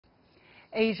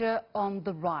Asia on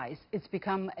the rise. It's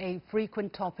become a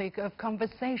frequent topic of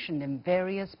conversation in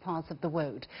various parts of the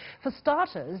world. For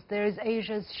starters, there is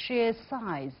Asia's sheer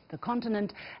size. The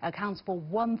continent accounts for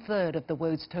 1/3 of the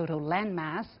world's total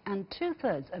landmass and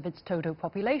 2/3 of its total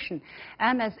population.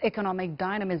 And as economic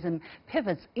dynamism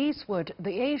pivots eastward,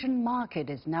 the Asian market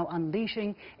is now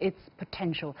unleashing its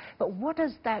potential. But what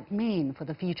does that mean for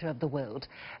the future of the world?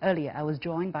 Earlier, I was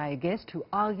joined by a guest who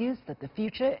argues that the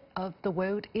future of the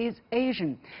world is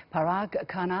Asian. Parag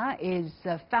Khanna is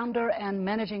founder and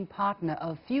managing partner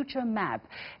of FutureMap,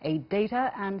 a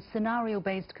data and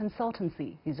scenario-based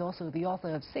consultancy. He's also the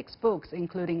author of 6 books,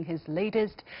 including his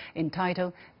latest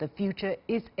entitled The Future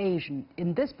is Asian.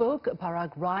 In this book,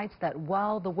 Parag writes that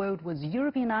while the world was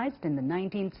Europeanized in the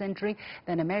 19th century,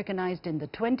 then Americanized in the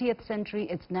 20th century,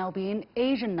 it's now being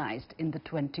Asianized in the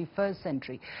 21st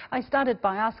century. I started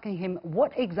by asking him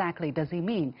what exactly does he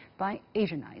mean by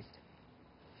Asianized?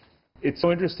 It's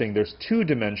so interesting. There's 2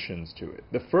 dimensions to it.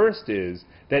 The first is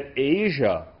that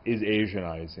Asia is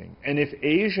Asianizing. And if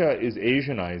Asia is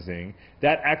Asianizing,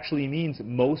 that actually means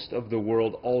most of the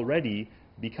world already,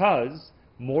 because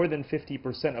more than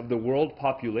 50% of the world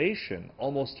population,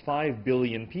 almost 5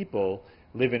 billion people,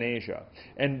 live in Asia.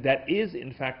 And that is,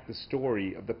 in fact, the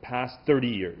story of the past 30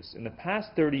 years. In the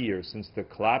past 30 years, since the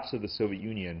collapse of the Soviet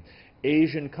Union,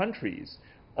 Asian countries,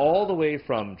 all the way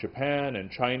from Japan and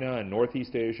China and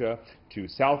Northeast Asia to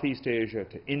Southeast Asia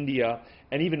to India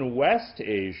and even West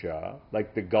Asia,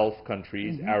 like the Gulf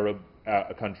countries, Arab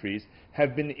countries,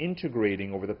 have been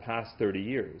integrating over the past 30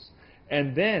 years.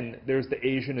 And then there's the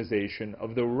Asianization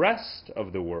of the rest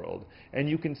of the world. And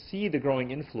you can see the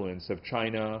growing influence of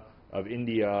China, of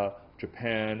India,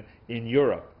 Japan, in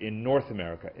Europe, in North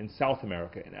America, in South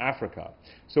America, in Africa.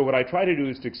 So what I try to do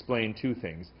is to explain 2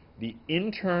 things: the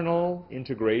internal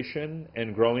integration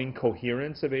and growing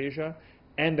coherence of Asia,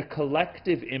 and the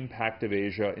collective impact of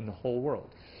Asia in the whole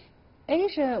world.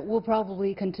 Asia will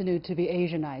probably continue to be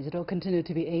Asianized or continue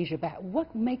to be Asia, but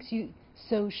what makes you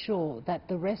so sure that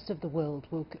the rest of the world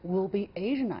will be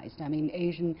Asianized? I mean,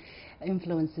 Asian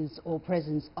influences or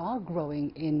presence are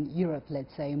growing in Europe,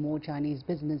 let's say, more Chinese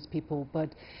business people, but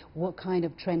what kind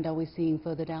of trend are we seeing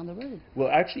further down the road? Well,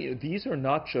 actually, these are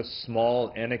not just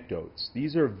small anecdotes.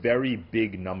 These are very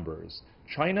big numbers.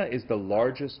 China is the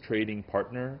largest trading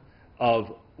partner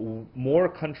of more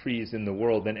countries in the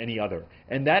world than any other.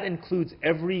 And that includes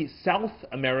every South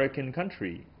American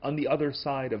country on the other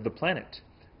side of the planet,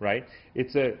 right?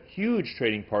 It's a huge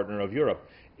trading partner of Europe.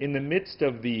 In the midst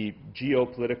of the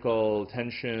geopolitical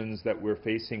tensions that we're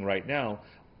facing right now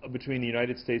between the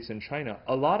United States and China,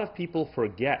 a lot of people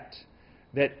forget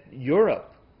that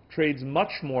Europe trades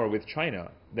much more with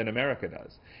China than America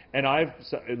does. And I've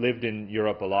lived in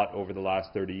Europe a lot over the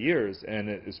last 30 years, and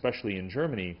especially in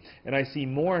Germany, and I see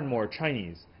more and more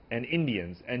Chinese and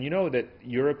Indians. And you know that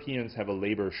Europeans have a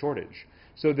labor shortage.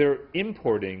 So they're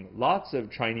importing lots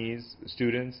of Chinese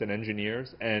students and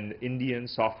engineers and Indian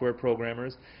software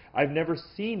programmers. I've never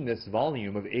seen this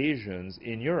volume of Asians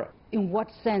in Europe. In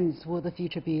what sense will the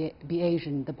future be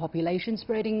Asian? The population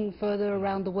spreading further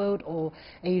around the world, or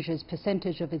Asia's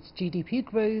percentage of its GDP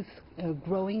growth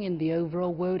growing in the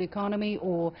overall world economy,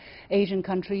 or Asian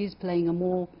countries playing a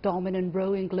more dominant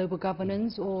role in global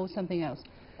governance, or something else?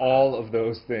 All of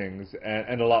those things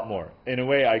and a lot more. In a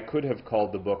way, I could have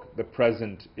called the book The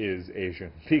Present is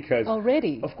Asian, because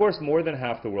already, of course, more than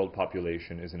half the world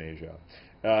population is in Asia.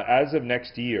 As of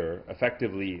next year,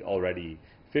 effectively already,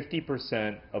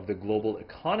 50% of the global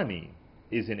economy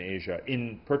is in Asia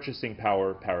in purchasing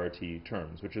power parity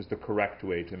terms, which is the correct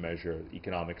way to measure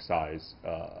economic size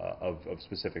of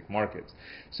specific markets.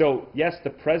 So yes, the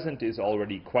present is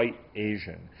already quite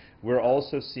Asian. We're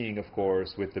also seeing, of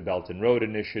course, with the Belt and Road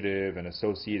Initiative and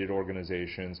associated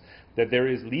organizations, that there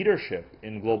is leadership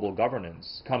in global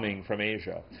governance coming from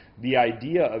Asia. The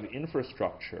idea of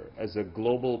infrastructure as a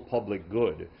global public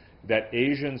good that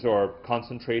Asians are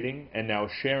concentrating and now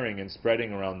sharing and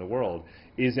spreading around the world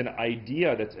is an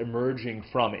idea that's emerging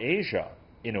from Asia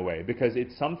in a way, because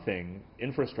it's something,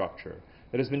 infrastructure,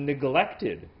 that has been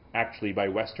neglected actually by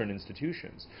Western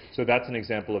institutions. So that's an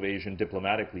example of Asian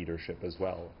diplomatic leadership as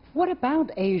well. What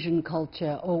about Asian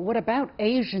culture, or what about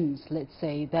Asians, let's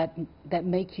say, that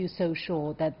make you so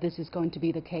sure that this is going to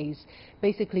be the case?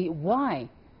 Basically, why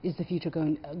is the future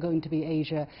going to be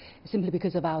Asia? Simply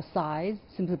because of our size?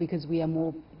 Simply because we are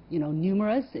more,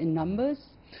 numerous in numbers?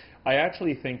 I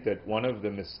actually think that one of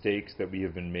the mistakes that we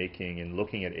have been making in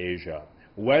looking at Asia,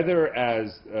 whether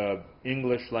as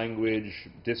English language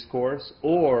discourse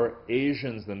or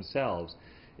Asians themselves,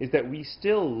 is that we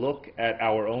still look at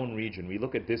our own region, we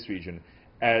look at this region,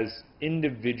 as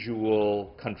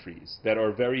individual countries that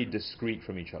are very discrete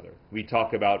from each other. We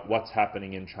talk about what's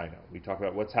happening in China. We talk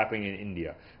about what's happening in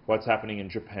India, what's happening in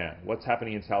Japan, what's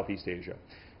happening in Southeast Asia.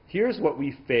 Here's what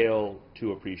we fail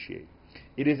to appreciate.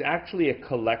 It is actually a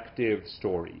collective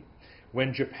story.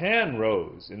 When Japan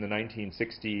rose in the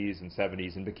 1960s and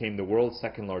 70s and became the world's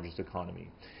second largest economy,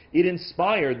 it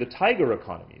inspired the tiger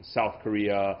economies, South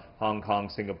Korea, Hong Kong,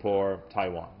 Singapore,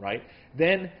 Taiwan, right?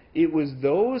 Then it was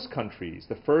those countries,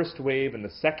 the first wave and the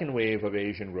second wave of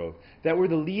Asian growth, that were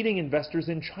the leading investors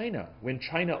in China when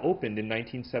China opened in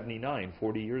 1979,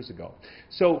 40 years ago.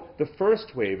 So the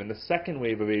first wave and the second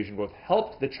wave of Asian growth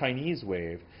helped the Chinese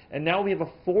wave, and now we have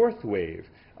a fourth wave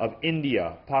of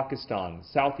India, Pakistan,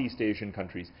 Southeast Asian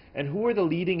countries. And who are the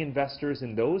leading investors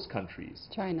in those countries?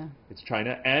 China. It's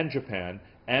China and Japan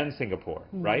and Singapore,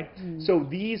 right? So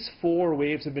these four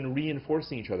waves have been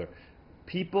reinforcing each other.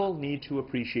 People need to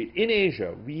appreciate, in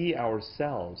Asia, we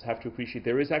ourselves have to appreciate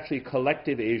there is actually a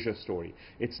collective Asia story.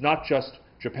 It's not just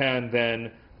Japan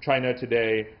then, China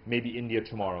today, maybe India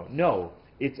tomorrow. No,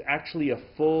 it's actually a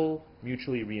full,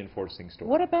 mutually reinforcing story.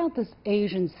 What about this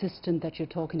Asian system that you're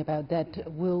talking about that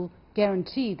will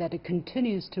guarantee that it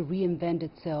continues to reinvent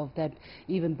itself, that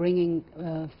even bringing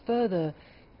further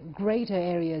greater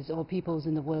areas or peoples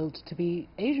in the world to be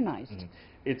Asianized?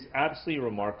 It's absolutely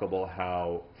remarkable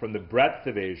how, from the breadth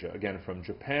of Asia, again, from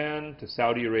Japan to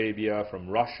Saudi Arabia, from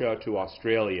Russia to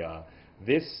Australia,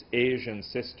 this Asian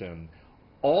system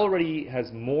already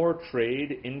has more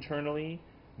trade internally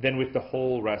than with the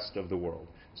whole rest of the world.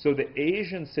 So the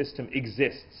Asian system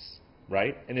exists,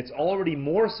 right? And it's already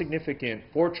more significant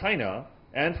for China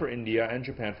and for India and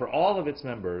Japan, for all of its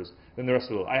members, than the rest of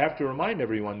the world. I have to remind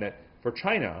everyone that for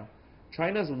China,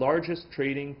 China's largest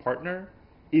trading partner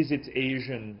is its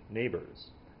Asian neighbors.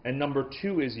 And number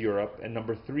 2 is Europe, and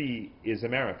number 3 is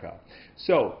America.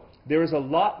 So there is a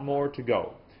lot more to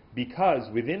go,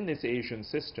 because within this Asian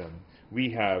system,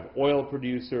 we have oil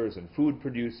producers and food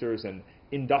producers and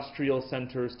industrial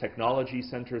centers, technology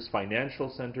centers, financial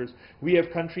centers. We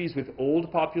have countries with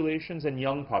old populations and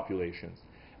young populations.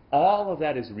 All of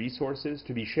that is resources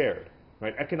to be shared.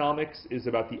 Right? Economics is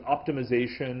about the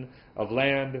optimization of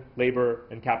land, labor,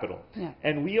 and capital. Yeah.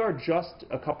 And we are just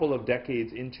a couple of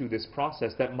decades into this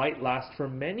process that might last for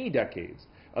many decades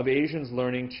of Asians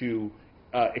learning to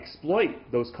exploit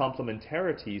those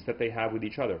complementarities that they have with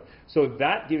each other. So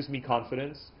that gives me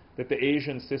confidence that the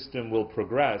Asian system will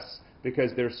progress,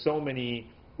 because there's so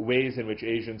many ways in which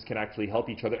Asians can actually help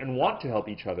each other and want to help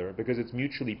each other, because it's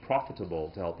mutually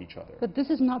profitable to help each other. But this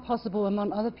is not possible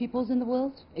among other peoples in the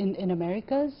world, in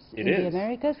Americas, in the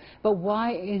Americas. But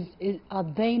why are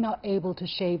they not able to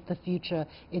shape the future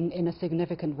in a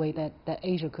significant way that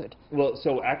Asia could? Well,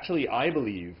 so actually I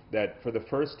believe that for the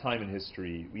first time in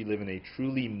history, we live in a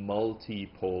truly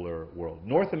multipolar world.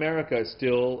 North America is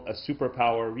still a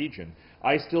superpower region.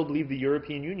 I still believe the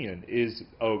European Union is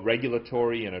a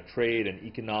regulatory and a trade and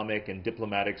economic and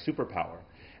diplomatic superpower.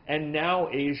 And now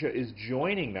Asia is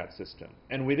joining that system.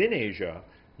 And within Asia,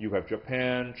 you have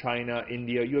Japan, China,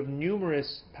 India, you have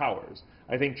numerous powers.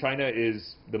 I think China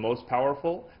is the most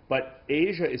powerful, but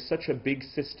Asia is such a big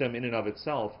system in and of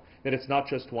itself that it's not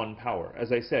just one power.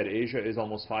 As I said, Asia is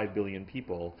almost 5 billion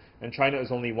people, and China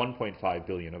is only 1.5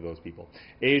 billion of those people.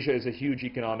 Asia is a huge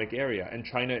economic area, and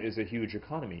China is a huge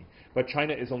economy. But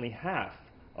China is only half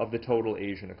of the total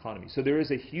Asian economy. So there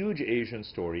is a huge Asian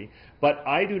story, but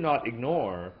I do not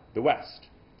ignore the West,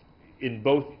 in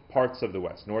both parts of the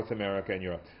West, North America and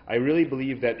Europe. I really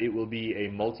believe that it will be a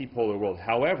multipolar world.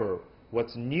 However,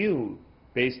 what's new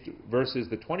versus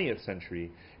the 20th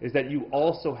century is that you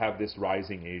also have this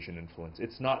rising Asian influence.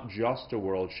 It's not just a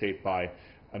world shaped by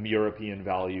European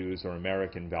values or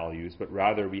American values, but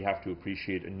rather we have to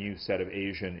appreciate a new set of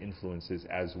Asian influences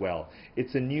as well.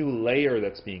 It's a new layer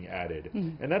that's being added.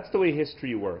 And that's the way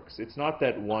history works. It's not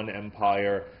that one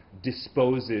empire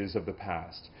disposes of the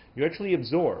past. You actually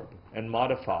absorb and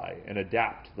modify and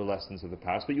adapt the lessons of the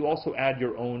past, but you also add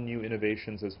your own new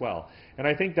innovations as well. And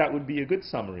I think that would be a good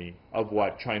summary of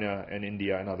what China and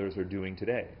India and others are doing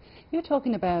today. You're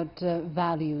talking about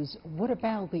values. What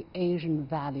about the Asian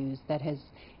values that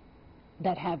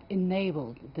have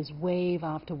enabled this wave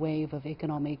after wave of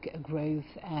economic growth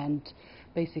and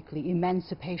basically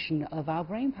emancipation of our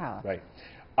brainpower? Right.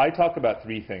 I talk about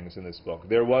 3 things in this book.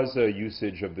 There was a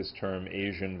usage of this term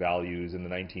Asian values in the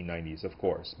 1990s, of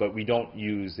course, but we don't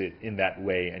use it in that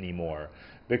way anymore.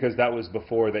 because that was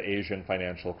before the Asian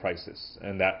financial crisis,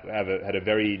 and that had a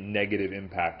very negative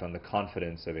impact on the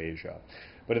confidence of Asia.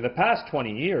 But in the past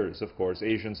 20 years, of course,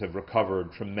 Asians have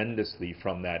recovered tremendously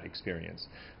from that experience.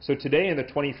 So today in the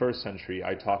 21st century,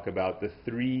 I talk about the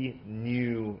 3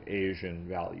 new Asian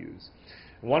values.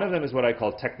 One of them is what I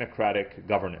call technocratic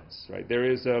governance, right? There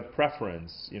is a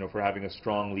preference, for having a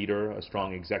strong leader, a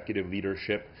strong executive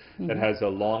leadership that has a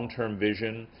long-term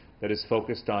vision, that is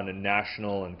focused on a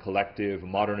national and collective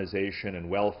modernization and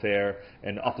welfare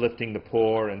and uplifting the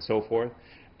poor and so forth.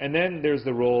 And then there's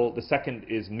the second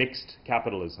is mixed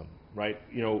capitalism, right?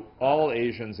 All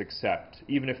Asians accept,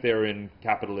 even if they're in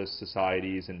capitalist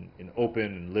societies and in open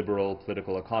and liberal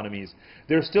political economies,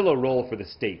 there's still a role for the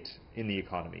state in the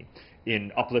economy,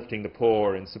 in uplifting the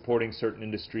poor, in supporting certain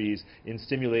industries, in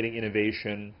stimulating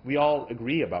innovation. We all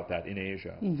agree about that in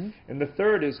Asia. And the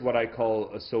third is what I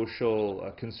call a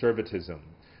social conservatism,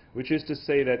 which is to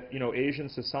say that, Asian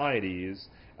societies,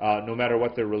 no matter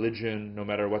what their religion, no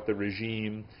matter what the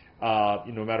regime,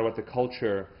 no matter what the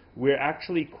culture, we're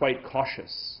actually quite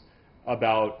cautious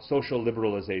about social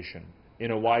liberalization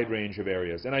in a wide range of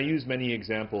areas. And I use many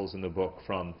examples in the book,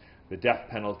 from the death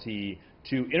penalty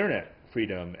to internet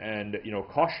freedom and,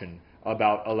 caution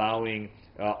about allowing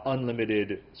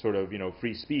unlimited sort of,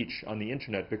 free speech on the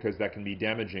internet, because that can be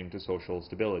damaging to social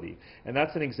stability. And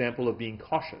that's an example of being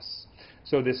cautious.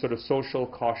 So this sort of social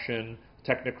caution,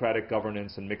 technocratic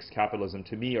governance, and mixed capitalism,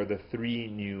 to me, are the 3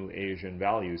 new Asian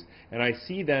values. And I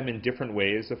see them in different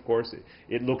ways, of course.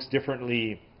 It looks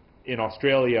differently in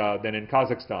Australia than in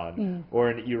Kazakhstan, or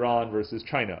in Iran versus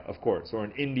China, of course, or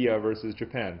in India versus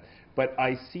Japan. But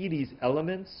I see these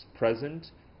elements present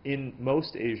in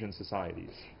most Asian societies.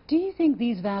 Do you think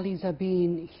these values are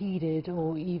being heeded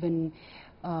or even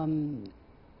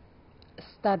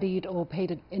studied or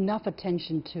paid enough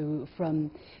attention to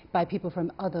by people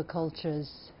from other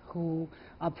cultures who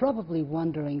are probably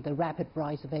wondering the rapid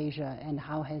rise of Asia and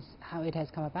how it has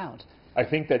come about? I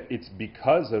think that it's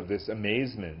because of this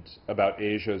amazement about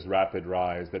Asia's rapid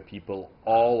rise that people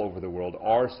all over the world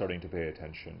are starting to pay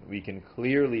attention. We can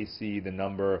clearly see the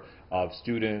number of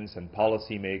students and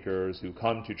policymakers who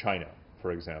come to China,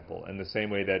 for example, in the same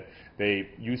way that they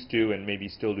used to and maybe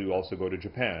still do also go to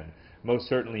Japan. Most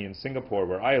certainly in Singapore,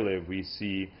 where I live, we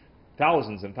see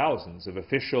thousands and thousands of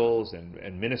officials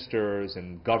and ministers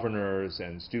and governors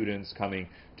and students coming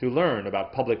to learn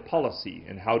about public policy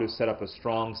and how to set up a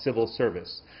strong civil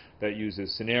service that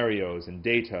uses scenarios and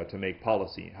data to make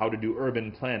policy, how to do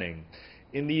urban planning.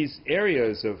 In these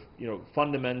areas of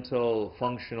fundamental,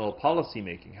 functional policy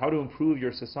making, how to improve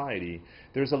your society,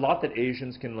 there's a lot that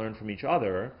Asians can learn from each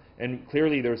other, and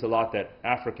clearly there's a lot that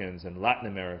Africans and Latin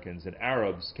Americans and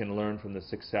Arabs can learn from the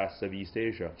success of East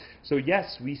Asia. So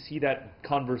yes, we see that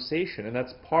conversation, and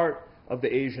that's part of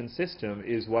the Asian system,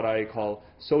 is what I call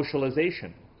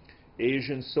socialization.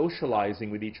 Asians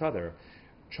socializing with each other.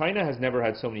 China has never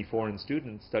had so many foreign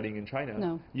students studying in China.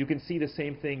 No. You can see the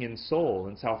same thing in Seoul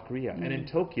in South Korea, and in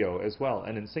Tokyo as well,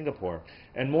 and in Singapore.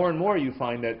 And more you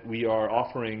find that we are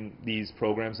offering these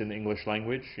programs in the English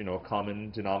language, a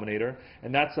common denominator,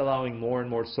 and that's allowing more and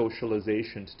more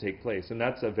socialization to take place. And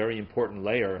that's a very important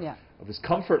layer of this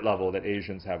comfort level that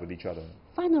Asians have with each other.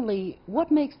 Finally, what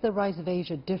makes the rise of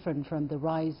Asia different from the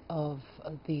rise of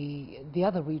the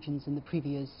other regions in the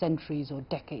previous centuries or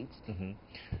decades?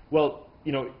 Well,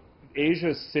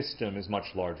 Asia's system is much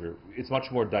larger. It's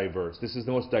much more diverse. This is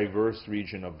the most diverse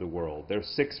region of the world. There are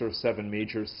 6 or 7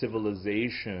 major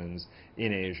civilizations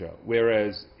in Asia,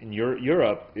 whereas in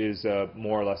Europe is a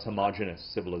more or less homogeneous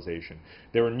civilization.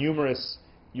 There are numerous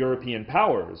European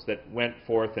powers that went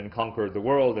forth and conquered the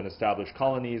world and established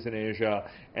colonies in Asia,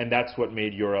 and that's what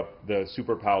made Europe the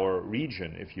superpower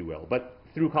region, if you will, but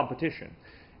through competition.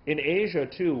 In Asia,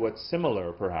 too, what's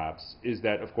similar, perhaps, is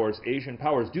that, of course, Asian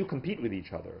powers do compete with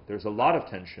each other. There's a lot of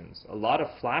tensions, a lot of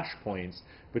flashpoints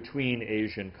between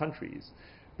Asian countries.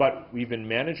 But we've been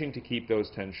managing to keep those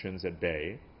tensions at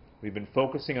bay. We've been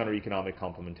focusing on our economic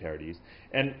complementarities.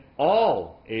 And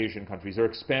all Asian countries are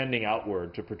expanding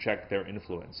outward to project their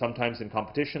influence, sometimes in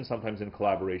competition, sometimes in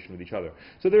collaboration with each other.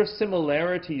 So there are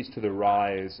similarities to the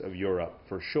rise of Europe,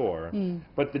 for sure,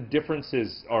 but the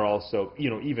differences are also,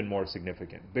 even more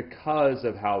significant because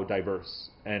of how diverse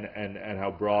and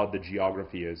how broad the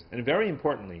geography is. And very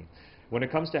importantly, when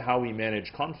it comes to how we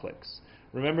manage conflicts,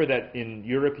 remember that in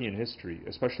European history,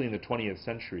 especially in the 20th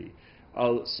century,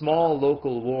 a small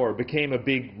local war became a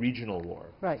big regional war.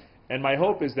 Right. And my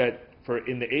hope is that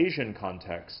in the Asian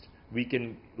context, we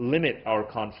can limit our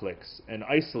conflicts and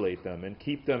isolate them and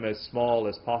keep them as small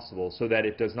as possible so that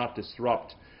it does not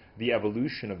disrupt the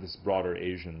evolution of this broader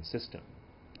Asian system.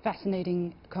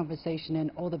 fascinating conversation,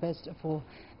 and all the best for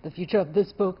the future of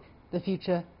this book. The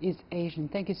Future is Asian.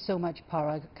 Thank you so much,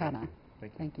 Parag Khanna.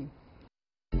 Thank you.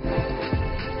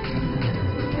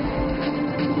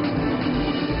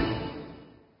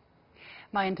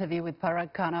 My interview with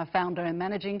Parag Khanna, founder and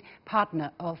managing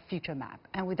partner of FutureMap.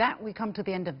 And with that, we come to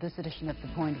the end of this edition of The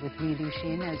Point with me, Liu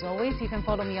Xin. As always, you can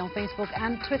follow me on Facebook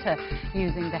and Twitter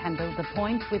using the handle The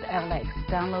Point with LX.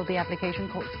 Download the application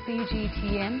called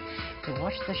CGTN to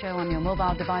watch the show on your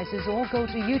mobile devices, or go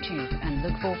to YouTube and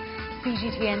look for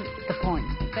CGTN The Point.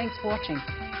 Thanks for watching.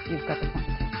 You've got The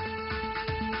Point.